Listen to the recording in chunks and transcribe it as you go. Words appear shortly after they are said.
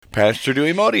Pastor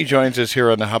Dewey Modi joins us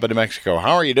here on the Hub of New Mexico.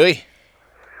 How are you, Dewey?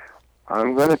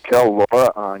 I'm going to tell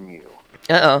Laura on you.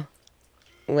 Uh-oh.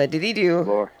 What did he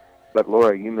do?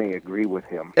 Laura, you may agree with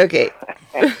him. Okay.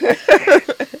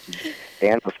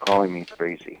 Dan was calling me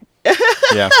crazy.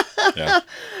 Yeah.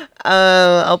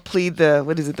 I'll plead the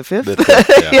fifth? The fifth,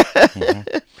 yeah.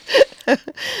 Mm-hmm.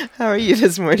 How are you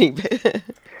this morning?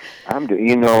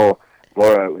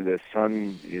 Laura, the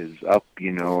sun is up,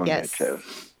 and Yes. It's a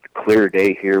clear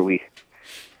day here. We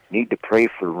need to pray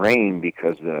for rain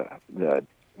because the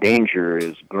danger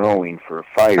is growing for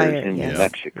fires in New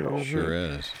Mexico. Mm-hmm. Sure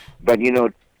is. But,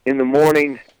 in the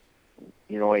morning,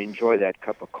 I enjoy that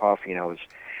cup of coffee, and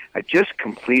I just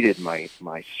completed my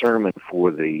sermon for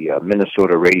the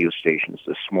Minnesota radio stations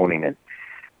this morning, and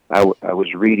I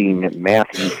was reading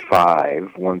Matthew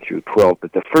 5, 1 through 12,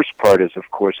 but the first part is, of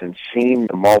course, in seeing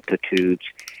the multitudes,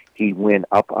 he went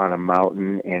up on a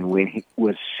mountain, and when he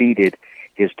was seated,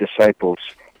 his disciples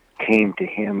came to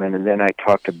him, and then I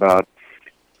talked about,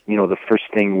 the first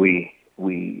thing we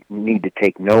need to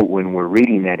take note when we're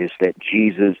reading that is that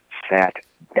Jesus sat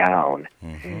down.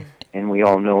 Mm-hmm. And we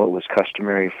all know it was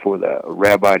customary for the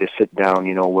rabbi to sit down,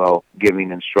 while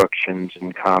giving instructions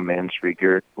and comments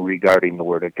regarding the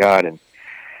Word of God.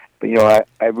 But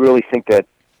I really think that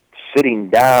sitting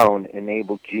down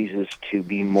enabled Jesus to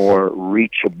be more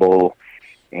reachable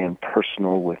and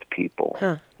personal with people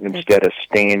instead of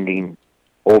standing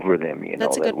over them,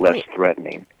 That's that less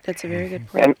threatening. That's a very good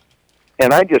point.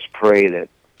 And I just pray that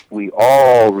we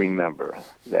all remember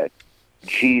that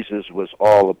Jesus was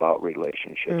all about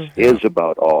relationships, is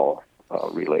about all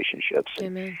relationships.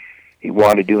 Amen. He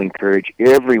wanted to encourage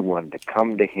everyone to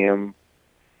come to him,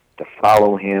 to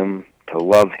follow him, to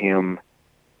love him,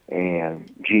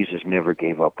 and Jesus never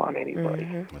gave up on anybody.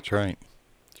 Mm-hmm. That's right.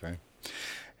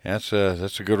 That's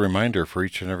a good reminder for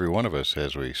each and every one of us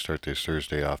as we start this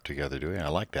Thursday off together, Dewey. I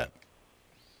like that.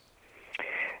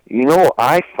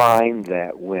 I find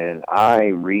that when I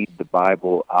read the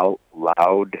Bible out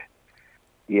loud,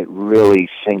 it really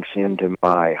sinks into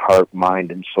my heart,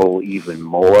 mind, and soul even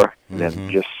more than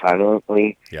just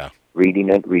silently reading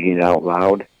it out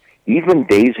loud. Even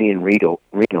Daisy and Reno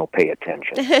pay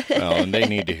attention. Well, and they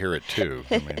need to hear it too.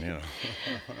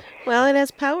 Well, it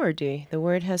has power, Dewey. The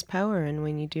Word has power, and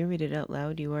when you do read it out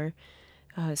loud, you are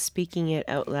speaking it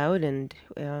out loud, and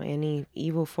any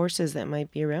evil forces that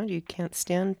might be around you can't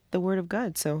stand the Word of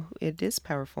God, so it is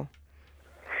powerful.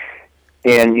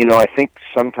 And, I think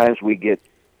sometimes we get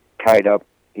tied up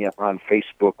on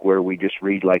Facebook where we just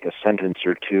read like a sentence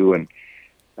or two, and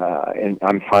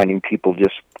I'm finding people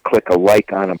just click a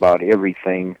like on about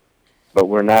everything, but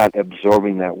we're not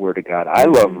absorbing that Word of God. I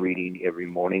love reading every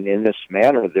morning. In this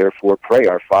manner, therefore, pray,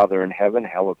 Our Father in heaven,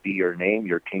 hallowed be your name,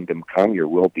 your kingdom come, your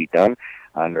will be done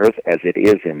on earth as it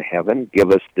is in heaven.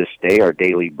 Give us this day our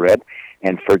daily bread,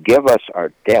 and forgive us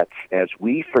our debts as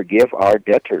we forgive our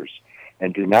debtors.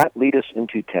 And do not lead us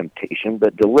into temptation,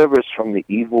 but deliver us from the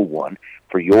evil one.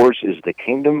 For yours is the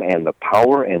kingdom and the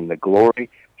power and the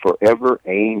glory forever.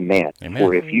 Amen.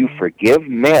 For if you forgive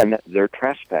men their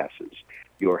trespasses,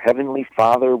 your heavenly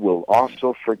Father will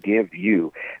also forgive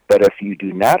you. But if you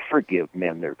do not forgive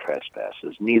men their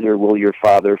trespasses, neither will your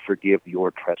Father forgive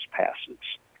your trespasses.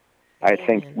 I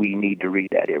think we need to read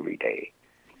that every day.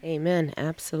 Amen.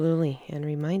 Absolutely. And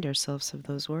remind ourselves of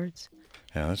those words.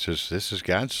 Yeah, this is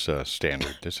God's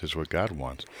standard. This is what God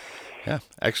wants. Yeah,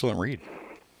 excellent read.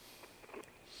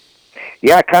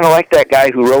 Yeah, I kind of like that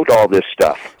guy who wrote all this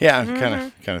stuff. Yeah,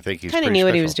 kind of think he's kind of knew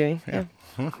what he was doing. Yeah.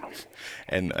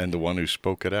 And the one who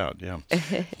spoke it out. Yeah.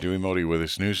 Dewey Modi with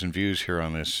his news and views here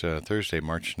on this Thursday,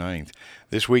 March 9th.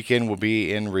 This weekend will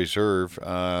be in Reserve,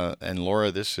 and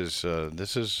Laura, this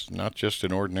is not just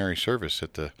an ordinary service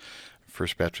that the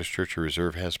First Baptist Church of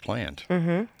Reserve has planned.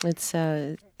 Mm-hmm. It's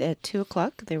at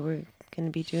 2:00. They were going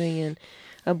to be doing an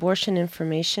abortion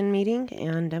information meeting,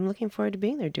 and I'm looking forward to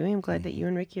being there, Dewey. I'm glad that you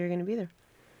and Ricky are going to be there.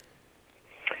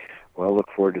 Well, look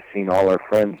forward to seeing all our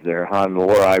friends there, Han.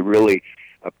 Laura, I really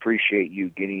appreciate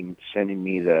you sending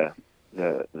me the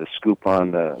scoop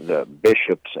on the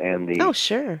bishops and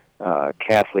the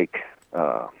Catholic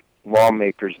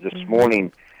lawmakers this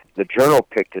morning. The Journal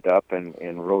picked it up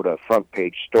and wrote a front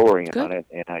page story on it,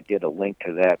 and I did a link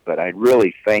to that. But I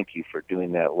really thank you for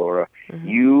doing that, Laura.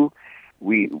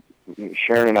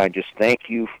 Sharon and I just thank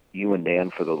you and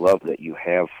Dan, for the love that you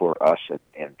have for us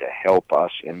and to help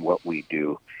us in what we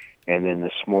do. And then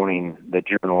this morning, the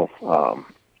Journal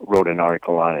wrote an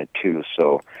article on it too.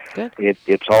 So Good.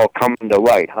 it's all coming to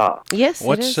light, huh? Yes,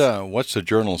 it is. What's the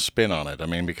journal's spin on it? I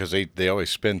mean, because they always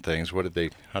spin things. How did they?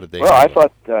 Well, handle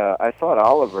it? I thought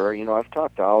Oliver. I've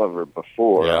talked to Oliver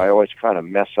before. Yeah. I always kind of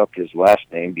mess up his last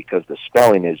name because the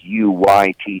spelling is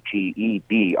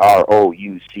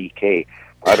Uytteebrouck.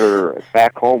 Utter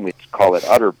back home, we call it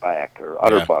Utterback or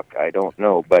Utterbuck. I don't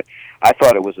know, but I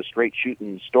thought it was a straight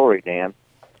shooting story, Dan.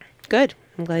 Good.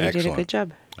 I'm glad you did a Excellent. good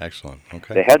job. Excellent.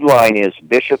 Okay. The headline is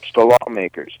 "Bishops to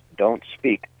Lawmakers Don't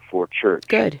Speak for Church."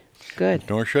 Good. Good.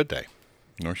 Nor should they.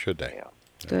 Nor should they. Yeah.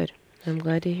 Good. I'm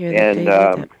glad to hear that And they did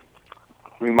that.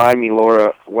 remind me,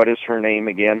 Laura, what is her name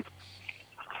again?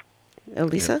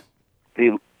 Elisa?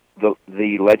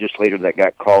 The legislator that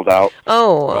got called out.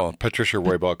 Oh, Patricia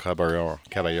Roybal Caballero.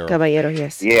 Caballero,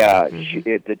 yes. Yeah,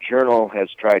 the Journal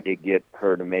has tried to get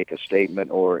her to make a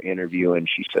statement or interview, and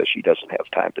she says she doesn't have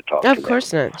time to talk. Of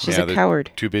course not. She's a they're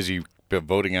coward. Too busy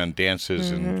voting on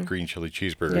dances and green chili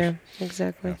cheeseburgers. Yeah,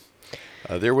 exactly.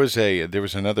 There was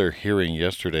another hearing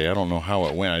yesterday. I don't know how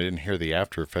it went. I didn't hear the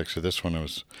after effects of this one. I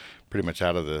was pretty much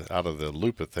out of the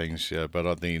loop of things. But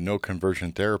on the no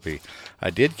conversion therapy, I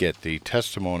did get the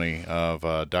testimony of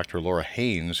Dr. Laura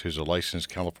Haynes, who's a licensed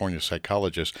California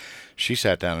psychologist. She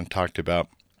sat down and talked about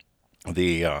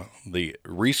the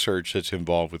research that's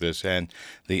involved with this and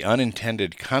the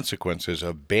unintended consequences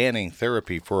of banning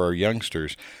therapy for our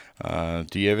youngsters.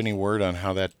 Do you have any word on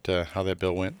how that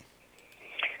bill went?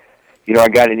 I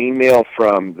got an email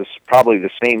from probably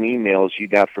the same emails you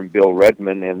got from Bill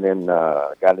Redmond, and then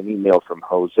got an email from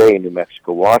Jose, New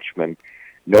Mexico Watchman.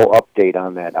 No update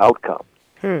on that outcome.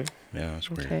 Yeah, that's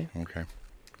weird. Okay.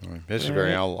 This is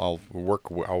very. I'll work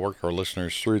our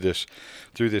listeners through this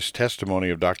testimony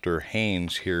of Dr.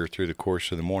 Haynes here through the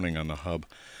course of the morning on the Hub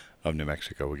of New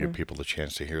Mexico. We'll give people the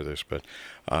chance to hear this, but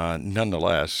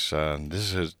nonetheless,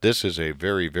 this is a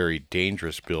very, very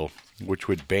dangerous bill, which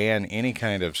would ban any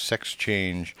kind of sex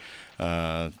change,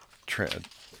 any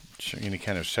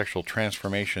kind of sexual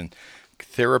transformation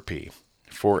therapy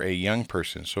for a young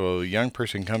person. So a young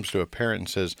person comes to a parent and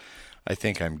says, "I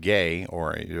think I'm gay,"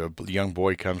 or a young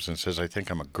boy comes and says, "I think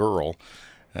I'm a girl."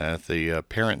 The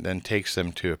parent then takes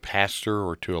them to a pastor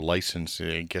or to a licensed,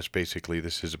 I guess basically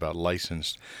this is about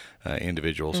licensed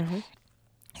individuals,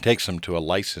 takes them to a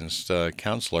licensed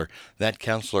counselor. That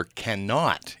counselor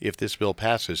cannot, if this bill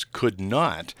passes, could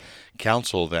not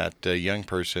counsel that young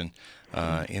person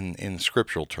in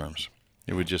scriptural terms.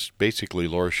 It would just basically,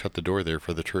 Laura, shut the door there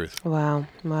for the truth. Wow.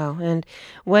 And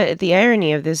what the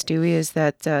irony of this, Dewey, is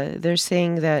that they're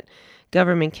saying that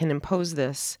government can impose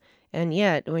this. And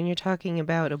yet, when you're talking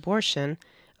about abortion,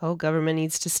 government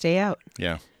needs to stay out.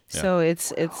 Yeah. So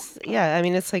it's I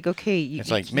mean, it's like, okay. It's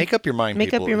like, make up your mind,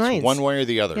 make people. Up your it's minds. one way or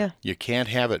the other. Yeah. You can't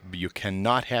have it. You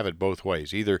cannot have it both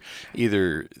ways. Either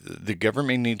the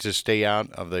government needs to stay out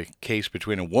of the case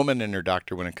between a woman and her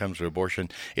doctor when it comes to abortion.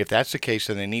 If that's the case,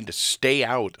 then they need to stay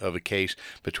out of a case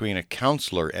between a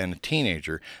counselor and a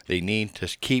teenager. They need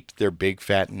to keep their big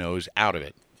fat nose out of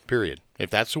it, period. If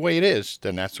that's the way it is,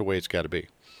 then that's the way it's got to be.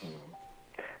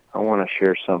 I want to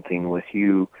share something with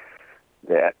you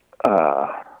that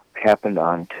happened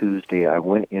on Tuesday. I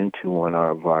went into one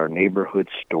of our neighborhood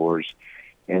stores,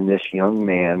 and this young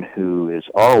man who is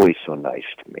always so nice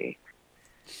to me,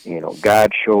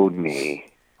 God showed me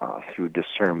through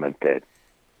discernment that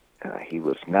he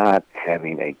was not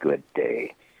having a good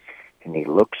day, and he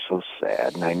looked so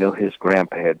sad. And I know his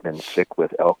grandpa had been sick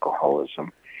with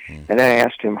alcoholism, and I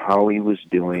asked him how he was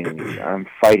doing. "I'm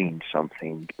fighting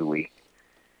something, Dewey."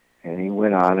 And he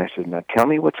went on. I said, "Now tell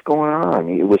me what's going on."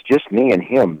 It was just me and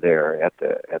him there at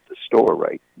the store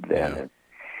right then. Yeah. And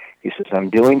he says,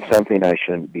 "I'm doing something I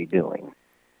shouldn't be doing."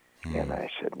 And I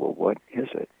said, "Well, what is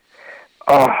it?"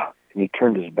 And he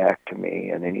turned his back to me,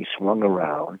 and then he swung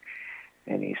around,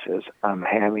 and he says, "I'm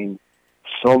having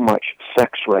so much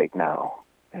sex right now."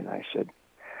 And I said,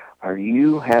 "Are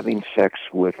you having sex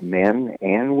with men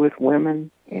and with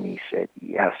women?" And he said,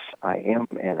 "Yes, I am,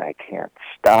 and I can't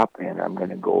stop, and I'm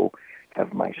going to go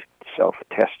have myself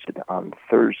tested on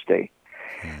Thursday."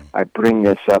 I bring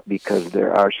this up because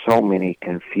there are so many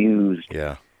confused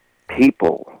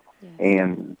people,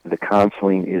 and the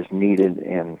counseling is needed.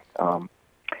 And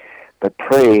but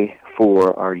pray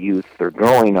for our youth. They're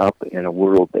growing up in a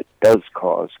world that does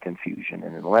cause confusion,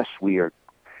 and unless we are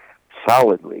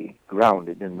solidly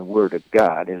grounded in the Word of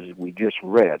God, as we just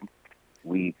read,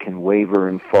 we can waver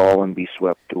and fall and be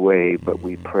swept away, but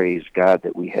we praise God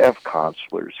that we have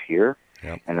counselors here,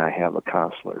 and I have a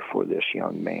counselor for this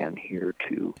young man here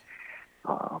too.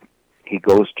 He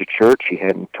goes to church. He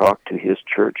hadn't talked to his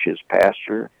church, his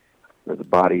pastor, or the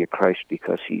body of Christ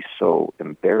because he's so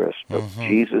embarrassed. But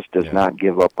Jesus does Yeah. not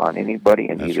give up on anybody,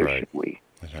 and That's neither right. should we.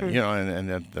 You know, and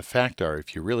the fact are,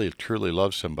 if you really truly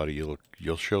love somebody,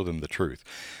 you'll show them the truth.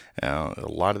 Now, a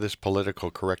lot of this political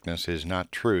correctness is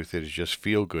not truth. It is just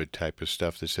feel good type of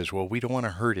stuff that says, well, we don't want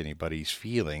to hurt anybody's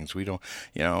feelings. We don't,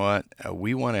 you know what?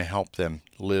 We want to help them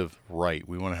live right.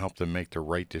 We want to help them make the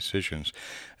right decisions.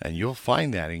 And you'll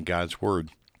find that in God's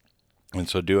Word. And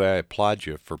so, do I applaud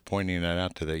you for pointing that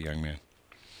out to that young man?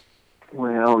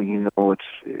 Well, you know,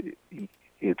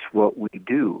 it's what we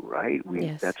do, right?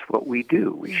 Yes. That's what we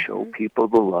do. We show people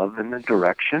the love and the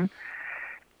direction.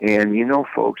 And you know,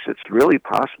 folks, it's really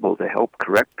possible to help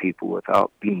correct people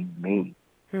without being mean.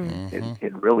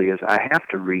 It really is. I have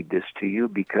to read this to you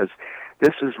because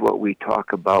this is what we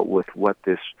talk about with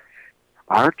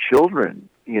our children,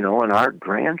 you know, and our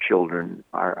grandchildren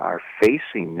are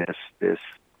facing this.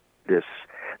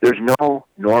 There's no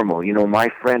normal. You know, my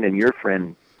friend and your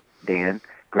friend, Dan,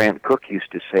 Grant Cook,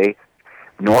 used to say,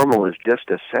 normal is just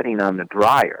a setting on the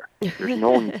dryer.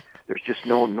 There's just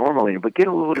no normal in it. But get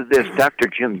a load of this. Dr.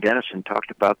 Jim Dennison talked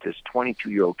about this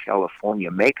 22-year-old California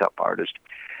makeup artist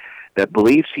that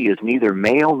believes he is neither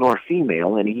male nor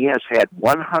female, and he has had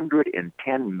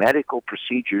 110 medical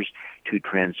procedures to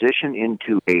transition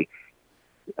into a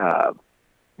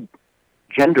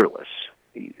genderless.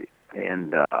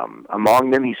 And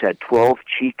among them, he's had 12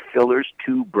 cheek fillers,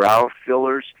 2 brow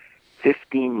fillers,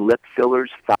 15 lip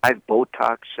fillers, 5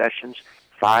 Botox sessions,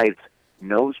 5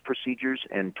 nose procedures,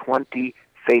 and 20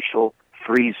 facial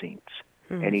freezings.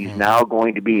 And he's now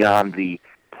going to be on the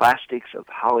Plastics of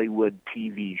Hollywood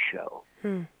TV show.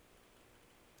 Oh,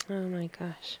 my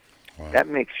gosh. Wow. That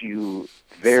makes you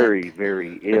very,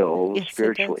 very ill, Yes, it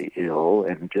spiritually ill,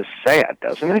 and just sad,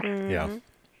 doesn't it? Yeah.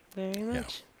 Very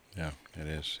much. Yeah, it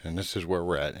is. And this is where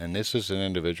we're at. And this is an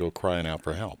individual crying out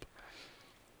for help.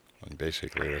 And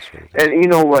basically, that's what it is. And you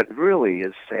know what really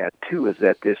is sad, too, is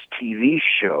that this TV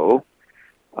show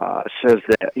says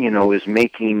that, you know, is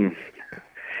making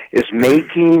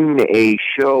a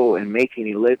show and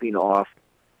making a living off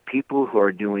people who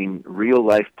are doing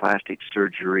real-life plastic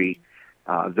surgery.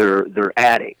 They're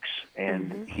addicts,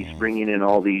 and he's bringing in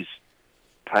all these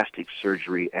plastic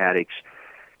surgery addicts.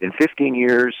 In 15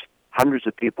 years, hundreds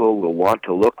of people will want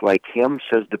to look like him,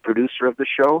 says the producer of the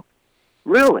show.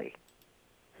 Really?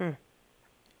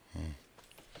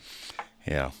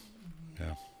 Yeah.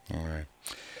 All right.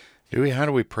 Dewey, how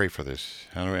do we pray for this?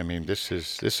 I mean, this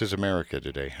is America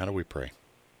today. How do we pray?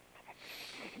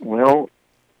 Well,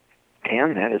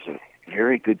 Dan, that is a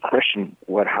very good question.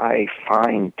 What I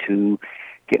find to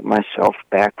get myself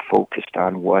back focused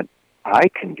on what I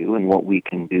can do and what we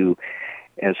can do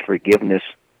as forgiveness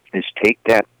is take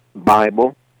that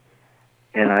Bible,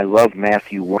 and I love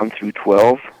Matthew 1 through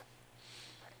 12,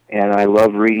 and I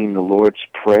love reading the Lord's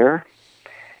Prayer.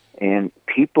 And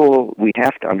people, we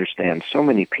have to understand, so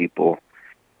many people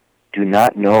do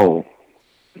not know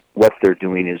what they're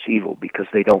doing is evil because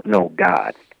they don't know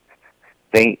God.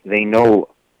 They know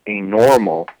a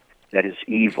normal that is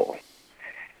evil.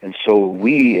 And so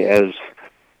we, as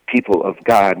people of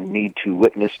God, need to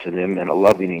witness to them in a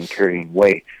loving and caring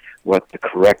way what the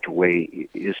correct way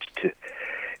is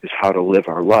how to live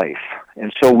our life.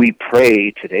 And so we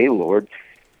pray today, Lord,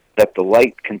 that the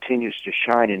light continues to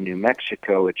shine in New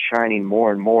Mexico. It's shining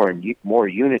more and more, and more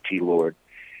unity, Lord.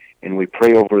 And we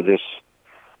pray over this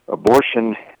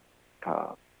abortion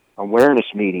awareness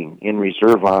meeting in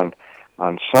Reserve on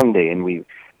Sunday, and we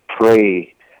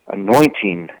pray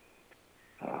anointing,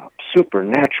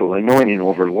 supernatural anointing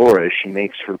over Laura as she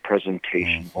makes her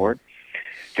presentation, Lord,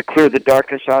 to clear the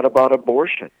darkness out about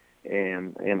abortion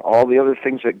and all the other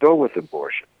things that go with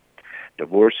abortion.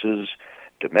 Divorces,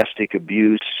 domestic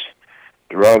abuse,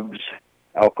 drugs,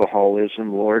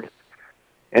 alcoholism, Lord.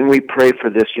 And we pray for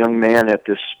this young man at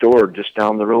this store just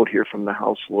down the road here from the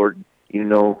house, Lord. You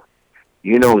know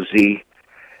Z,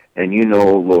 and you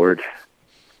know, Lord,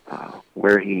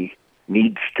 where he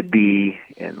needs to be,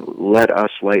 and let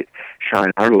us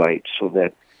shine our light so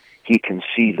that he can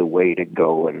see the way to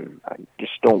go. And I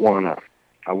just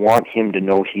I want him to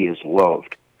know he is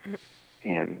loved.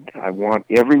 And I want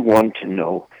everyone to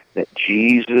know that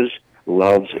Jesus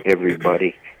loves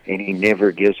everybody, and he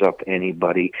never gives up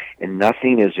anybody, and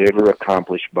nothing is ever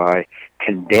accomplished by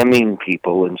condemning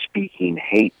people and speaking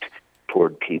hate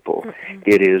toward people.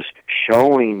 It is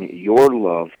showing your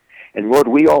love. And Lord,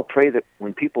 we all pray that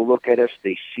when people look at us,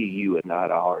 they see you and not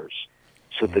ours,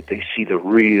 so that they see the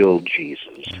real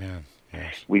Jesus. Amen.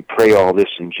 Yes. We pray all this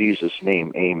in Jesus'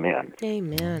 name. Amen.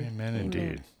 Amen. Amen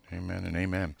indeed. Amen and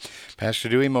amen. Pastor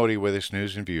Dewey Modi with us,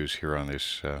 News and Views, here on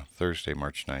this Thursday,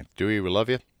 March 9th. Dewey, we love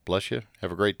you. bless you.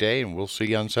 Have a great day, and we'll see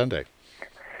you on Sunday.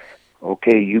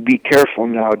 Okay, you be careful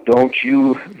now. Don't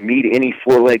you meet any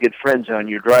four-legged friends on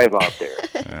your drive out there.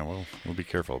 Yeah, we'll be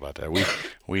careful about that.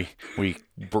 We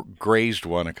grazed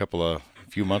one a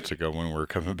few months ago when we were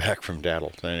coming back from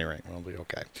Daddle. So anyway, we'll be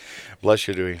okay. Bless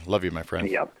you, Dewey. Love you, my friend.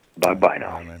 Yep. Bye-bye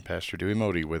now. I'm Pastor Dewey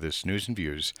Modi with his news and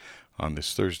views on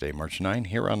this Thursday, March 9,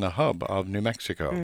 here on the hub of New Mexico.